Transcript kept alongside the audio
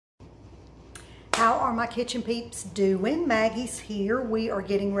How are my kitchen peeps doing? Maggie's here. We are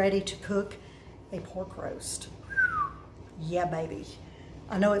getting ready to cook a pork roast. Yeah, baby.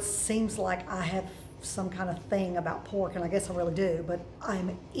 I know it seems like I have some kind of thing about pork, and I guess I really do, but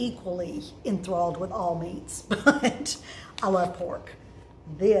I'm equally enthralled with all meats, but I love pork.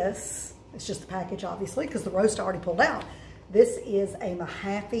 This is just the package, obviously, because the roast I already pulled out. This is a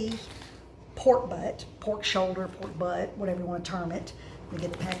Mahaffey pork butt, pork shoulder, pork butt, whatever you want to term it. Let me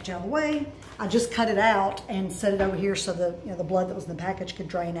get the package out of the way. I just cut it out and set it over here so the blood that was in the package could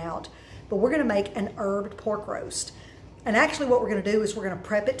drain out. But we're gonna make an herbed pork roast. And actually what we're gonna do is we're gonna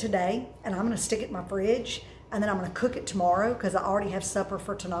prep it today, and I'm gonna stick it in my fridge, and then I'm gonna cook it tomorrow because I already have supper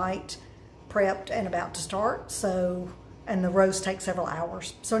for tonight prepped and about to start. So, and the roast takes several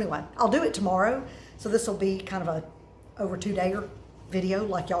hours. So anyway, I'll do it tomorrow. So this will be kind of a over 2-dayer video,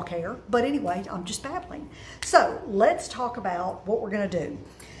 like y'all care. But anyway, I'm just babbling. So let's talk about what we're gonna do.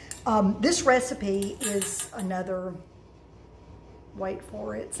 This recipe is another, wait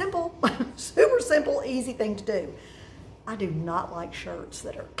for it, simple, super simple, easy thing to do. I do not like shirts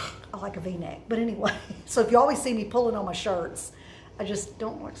that are, I like a V-neck. But anyway, so if you always see me pulling on my shirts, I just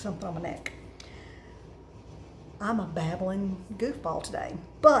don't like something on my neck. I'm a babbling goofball today.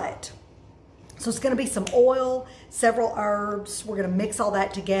 But, so it's gonna be some oil, several herbs. We're gonna mix all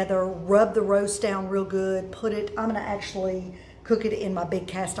that together, rub the roast down real good, put it, I'm gonna actually cook it in my big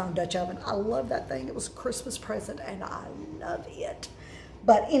cast iron Dutch oven. I love that thing. It was a Christmas present and I love it.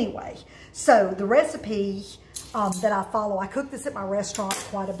 But anyway, so the recipe that I follow, I cook this at my restaurant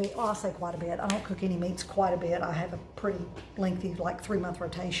quite a bit. Well, I'll say quite a bit. I don't cook any meats quite a bit. I have a pretty lengthy, like 3-month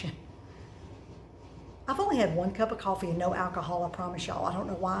rotation. I've only had 1 cup of coffee and no alcohol, I promise y'all. I don't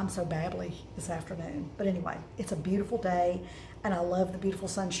know why I'm so babbly this afternoon. But anyway, it's a beautiful day and I love the beautiful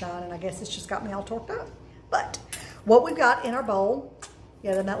sunshine, and I guess it's just got me all torqued up. But what we've got in our bowl,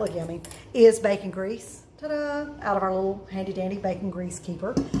 yeah, doesn't that look yummy, is bacon grease. Ta-da! Out of our little handy dandy bacon grease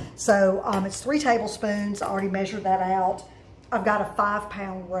keeper. So it's 3 tablespoons. I already measured that out. I've got a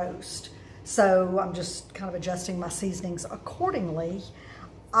 5-pound roast. So I'm just kind of adjusting my seasonings accordingly.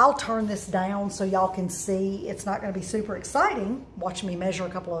 I'll turn this down so y'all can see. It's not going to be super exciting watching me measure a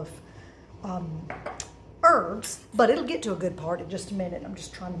couple of herbs, but it'll get to a good part in just a minute. I'm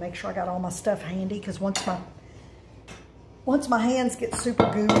just trying to make sure I got all my stuff handy, because once my hands get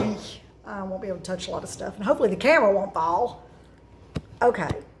super gooey, I won't be able to touch a lot of stuff, and hopefully the camera won't fall. Okay,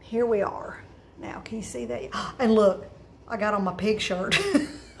 here we are. Now, can you see that? And look, I got on my pig shirt.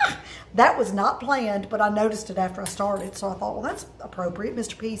 That was not planned, but I noticed it after I started, so I thought, well, that's appropriate.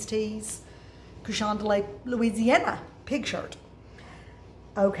 Mr. P's Teas, Cochon de la Louisiana, pig shirt.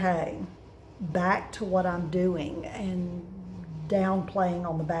 Okay, back to what I'm doing and downplaying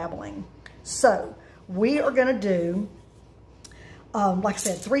on the babbling. So, we are gonna do, like I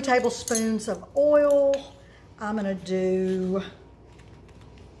said, 3 tablespoons of oil. I'm gonna do,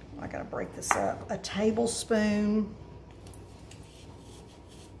 I gotta break this up, a tablespoon.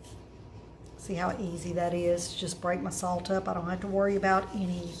 See how easy that is? Just break my salt up. I don't have to worry about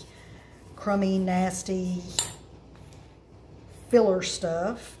any crummy, nasty filler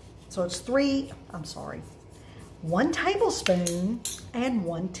stuff. So it's 1 tablespoon and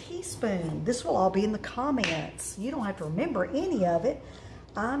 1 teaspoon. This will all be in the comments. You don't have to remember any of it.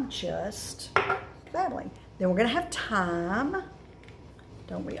 I'm just babbling. Then we're gonna have thyme.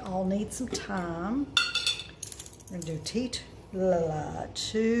 Don't we all need some thyme? We're gonna do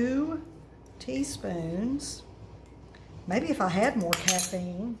 2 teaspoons. Maybe if I had more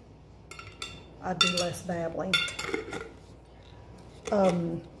caffeine, I'd be less babbling.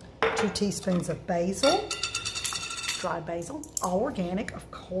 2 teaspoons of basil, dried basil, all organic, of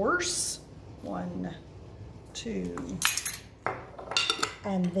course. 1, 2,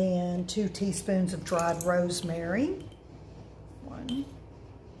 and then 2 teaspoons of dried rosemary. 1.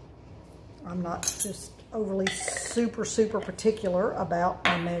 I'm not just overly super particular about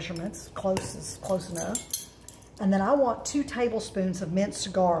my measurements. Close enough. And then I want 2 tablespoons of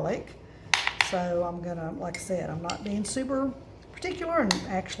minced garlic. So I'm gonna, like I said, I'm not being super particular, and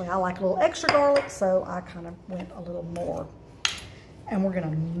actually I like a little extra garlic, so I kind of went a little more. And we're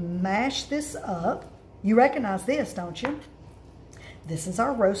gonna mash this up. You recognize this, don't you? This is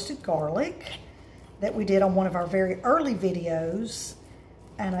our roasted garlic that we did on one of our very early videos,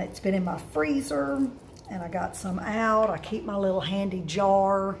 and it's been in my freezer, and I got some out. I keep my little handy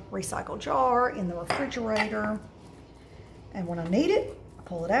jar, recycle jar, in the refrigerator, and when I need it, I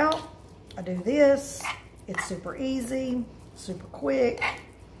pull it out. I do this. It's super easy, super quick.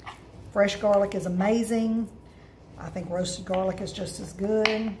 Fresh garlic is amazing. I think roasted garlic is just as good.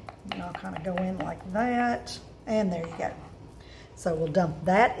 And I'll kind of go in like that, and there you go. So we'll dump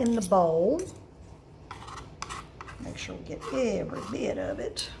that in the bowl. Make sure we get every bit of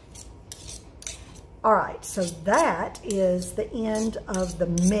it. All right, so that is the end of the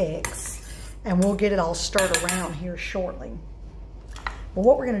mix, and we'll get it all stirred around here shortly. But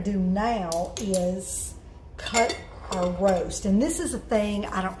what we're gonna do now is cut our roast. And this is a thing,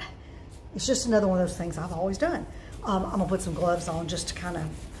 it's just another one of those things I've always done. I'm gonna put some gloves on just to kind of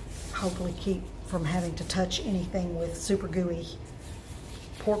hopefully keep from having to touch anything with super gooey,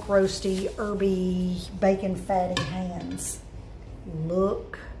 pork roasty, herby, bacon fatty hands.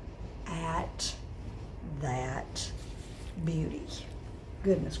 Look at that beauty.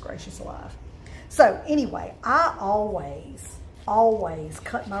 Goodness gracious alive. So anyway, I always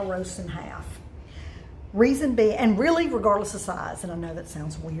cut my roast in half. Reason being, and really regardless of size, and I know that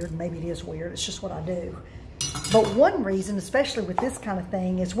sounds weird, maybe it is weird, it's just what I do. But one reason, especially with this kind of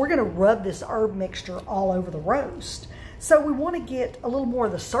thing, is we're gonna rub this herb mixture all over the roast. So we wanna get a little more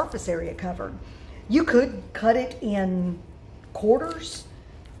of the surface area covered. You could cut it in quarters,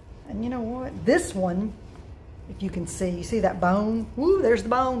 and you know what? This one, if you can see, you see that bone? Woo, there's the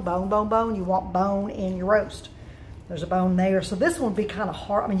bone, bone, bone, bone. You want bone in your roast. There's a bone there. So this one would be kind of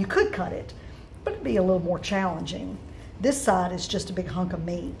hard. I mean, you could cut it, but it'd be a little more challenging. This side is just a big hunk of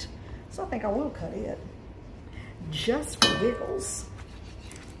meat. So I think I will cut it, just for giggles.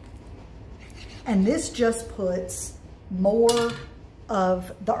 And this just puts more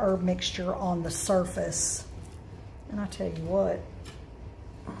of the herb mixture on the surface. And I tell you what,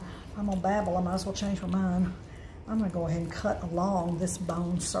 if I'm gonna babble, I might as well change my mind. I'm gonna go ahead and cut along this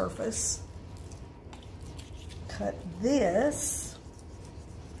bone surface. Cut this.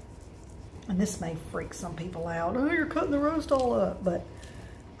 And this may freak some people out. Oh, you're cutting the roast all up. But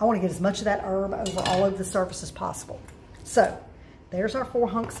I want to get as much of that herb over all over the surface as possible. So there's our 4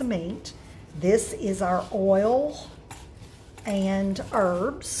 hunks of meat. This is our oil and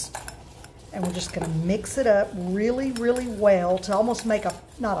herbs. And we're just going to mix it up really, really well to almost make a,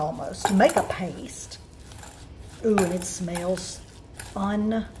 not almost, to make a paste. Ooh, and it smells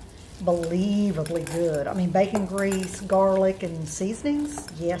unbelievably good. I mean, bacon grease, garlic, and seasonings.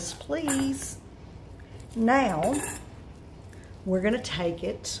 Yes, please. Now, we're going to take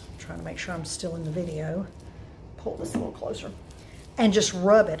it, I'm trying to make sure I'm still in the video, pull this a little closer, and just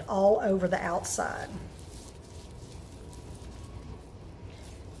rub it all over the outside.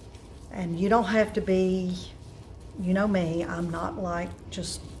 And you don't have to be, you know me, I'm not like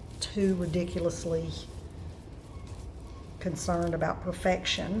just too ridiculously concerned about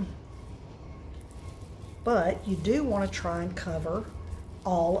perfection. But you do want to try and cover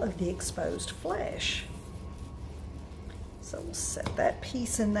all of the exposed flesh. So we'll set that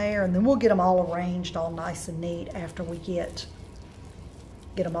piece in there, and then we'll get them all arranged all nice and neat after we get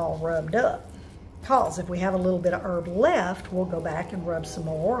them all rubbed up. Because if we have a little bit of herb left, we'll go back and rub some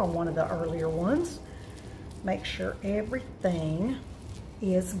more on one of the earlier ones. Make sure everything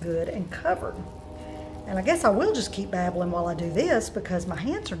is good and covered. And I guess I will just keep babbling while I do this because my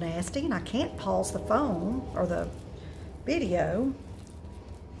hands are nasty and I can't pause the phone or the video.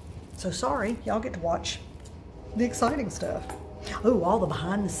 So sorry, y'all get to watch the exciting stuff. Oh, all the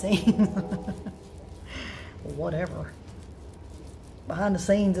behind the scenes. Whatever. Behind the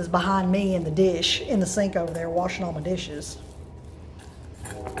scenes is behind me in the dish, in the sink over there, washing all my dishes.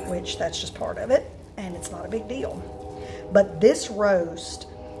 Which, that's just part of it, and it's not a big deal. But this roast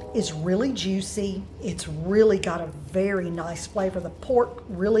is really juicy. It's really got a very nice flavor. The pork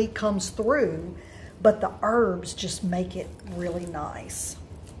really comes through, but the herbs just make it really nice.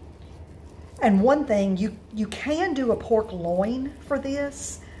 And one thing, you can do a pork loin for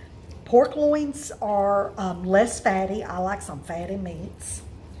this. Pork loins are less fatty. I like some fatty meats.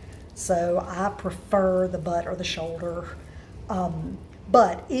 So I prefer the butt or the shoulder.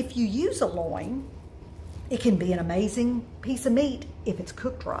 But if you use a loin, it can be an amazing piece of meat if it's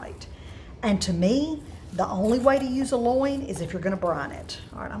cooked right. And to me, the only way to use a loin is if you're gonna brine it.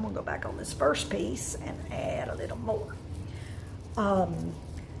 All right, I'm gonna go back on this first piece and add a little more.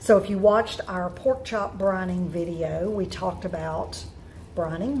 So if you watched our pork chop brining video, we talked about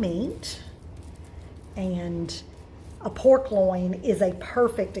brining meat, and a pork loin is a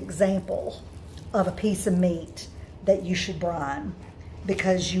perfect example of a piece of meat that you should brine,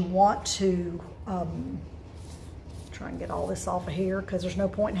 because you want to try and get all this off of here, because there's no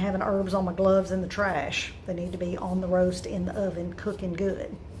point in having herbs on my gloves in the trash. They need to be on the roast in the oven cooking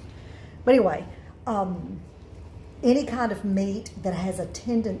good. But anyway, any kind of meat that has a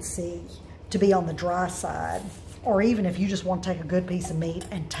tendency to be on the dry side, or even if you just want to take a good piece of meat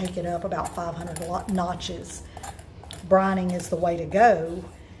and take it up about 500 notches, brining is the way to go.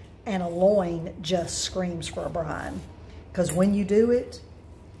 And a loin just screams for a brine. Because when you do it,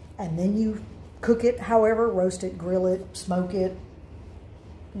 and then you cook it however, roast it, grill it, smoke it,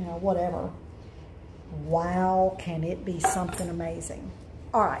 you know, whatever. Wow, can it be something amazing.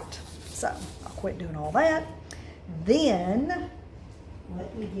 All right, so I'll quit doing all that. Then,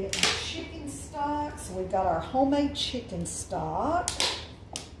 let me get my chicken stock. So we've got our homemade chicken stock.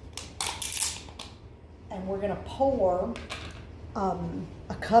 And we're gonna pour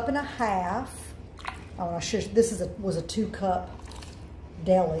a cup and a half. Oh, this was a 2-cup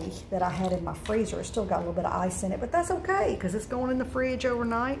deli that I had in my freezer. It still got a little bit of ice in it, but that's okay because it's going in the fridge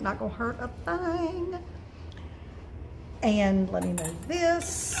overnight. Not gonna hurt a thing. And let me move this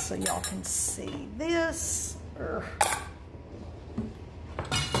so y'all can see this.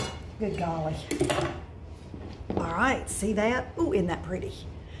 Good golly. All right, see that? Ooh, isn't that pretty?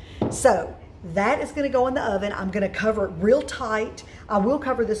 So that is gonna go in the oven. I'm gonna cover it real tight. I will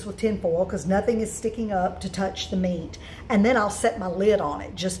cover this with tin foil because nothing is sticking up to touch the meat. And then I'll set my lid on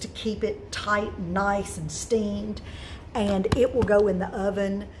it just to keep it tight, nice, and steamed. And it will go in the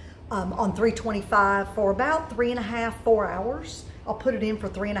oven on 325 for about 3.5, 4 hours. I'll put it in for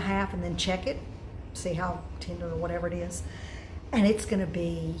 3.5 and then check it, see how tender or whatever it is. And it's gonna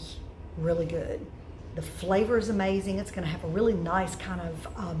be really good. The flavor is amazing. It's gonna have a really nice kind of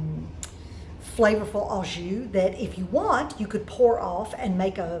flavorful au jus that if you want, you could pour off and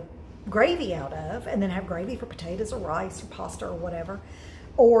make a gravy out of and then have gravy for potatoes or rice or pasta or whatever.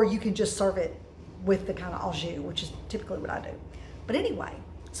 Or you can just serve it with the kind of au jus, which is typically what I do. But anyway,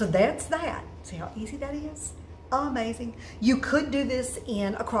 so that's that. See how easy that is? Amazing. You could do this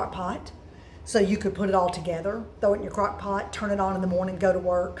in a crock pot. So you could put it all together, throw it in your crock pot, turn it on in the morning, go to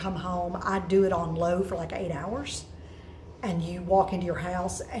work, come home. I do it on low for like 8 hours. And you walk into your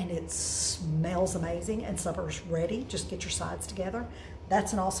house and it smells amazing and supper's ready. Just get your sides together.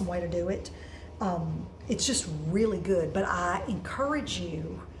 That's an awesome way to do it. It's just really good. But I encourage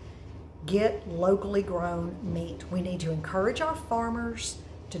you, get locally grown meat. We need to encourage our farmers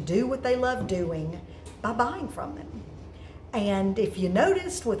to do what they love doing by buying from them. And if you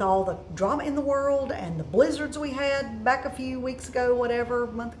noticed with all the drama in the world and the blizzards we had back a few weeks ago, whatever,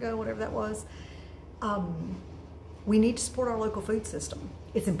 a month ago, whatever that was, we need to support our local food system.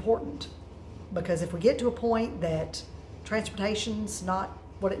 It's important because if we get to a point that transportation's not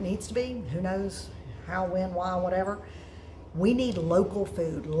what it needs to be, who knows how, when, why, whatever, we need local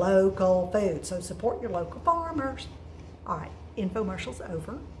food, So support your local farmers. All right, infomercial's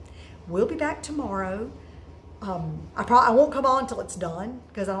over. We'll be back tomorrow. I won't come on until it's done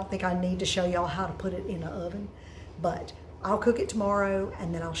because I don't think I need to show y'all how to put it in the oven, but I'll cook it tomorrow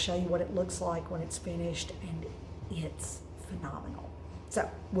and then I'll show you what it looks like when it's finished, and it's phenomenal. So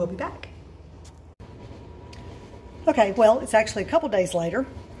we'll be back. Okay, well, it's actually a couple days later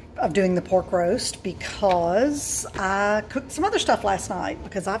of doing the pork roast because I cooked some other stuff last night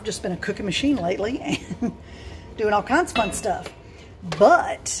because I've just been a cooking machine lately and doing all kinds of fun stuff.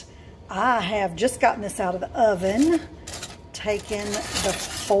 But I have just gotten this out of the oven, taken the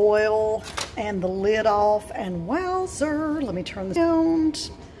foil and the lid off, and wowzer, let me turn this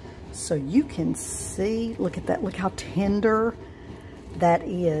around so you can see. Look at that, look how tender that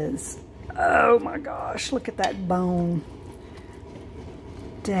is. Oh my gosh, look at that bone.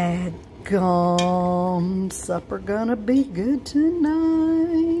 Dadgum, supper gonna be good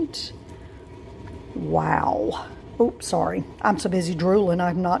tonight. Wow. Oops, sorry. I'm so busy drooling,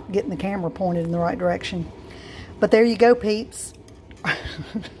 I'm not getting the camera pointed in the right direction. But there you go, peeps.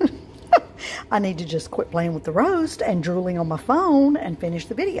 I need to just quit playing with the roast and drooling on my phone and finish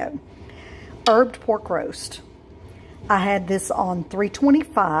the video. Herbed pork roast. I had this on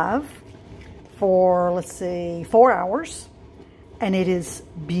 325 for, let's see, 4 hours. And it is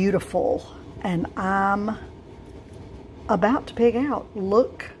beautiful. And I'm about to pig out.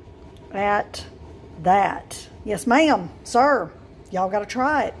 Look at that. Yes, ma'am, sir. Y'all got to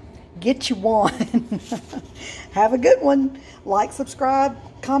try it. Get you one. Have a good one. Like, subscribe,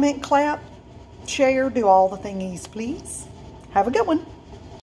 comment, clap, share, do all the thingies, please. Have a good one.